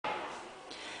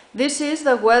This is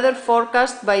the weather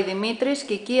forecast by Dimitris,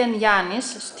 Kiki and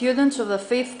Yannis, students of the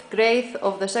 5th grade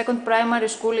of the 2nd Primary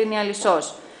School in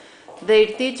Ialisos. Their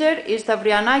teacher is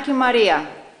Stavrianaki Maria.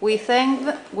 We thank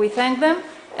them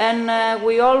and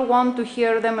we all want to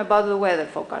hear them about the weather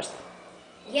forecast.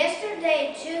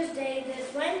 Yesterday, Tuesday,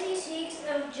 the 26th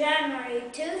of January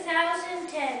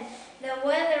 2010, the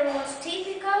weather was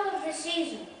typical of the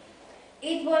season.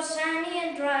 It was sunny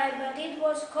and dry, but it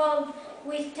was cold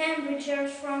with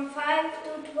temperatures from 5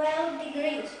 to 12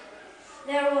 degrees.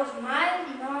 There was mild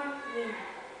north wind.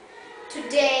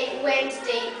 Today,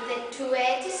 Wednesday, the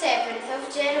 27th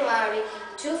of January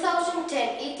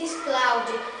 2010, it is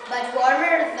cloudy but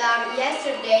warmer than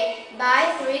yesterday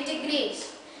by 3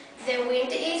 degrees. The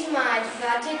wind is mild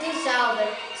but it is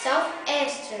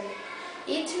southeastern.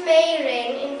 It may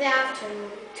rain in the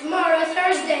afternoon. Tomorrow,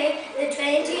 Thursday, the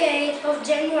 28th of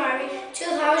January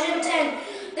 2010,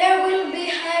 there will be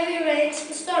heavy rains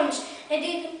and storms, and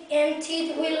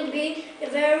it will be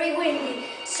very windy.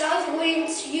 South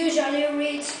winds usually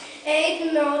reach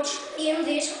 8 knots in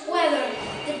this weather.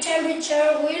 The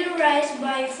temperature will rise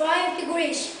by 5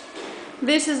 degrees.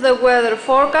 This is the weather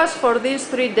forecast for these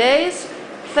 3 days.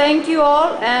 Thank you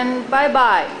all and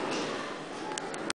bye-bye.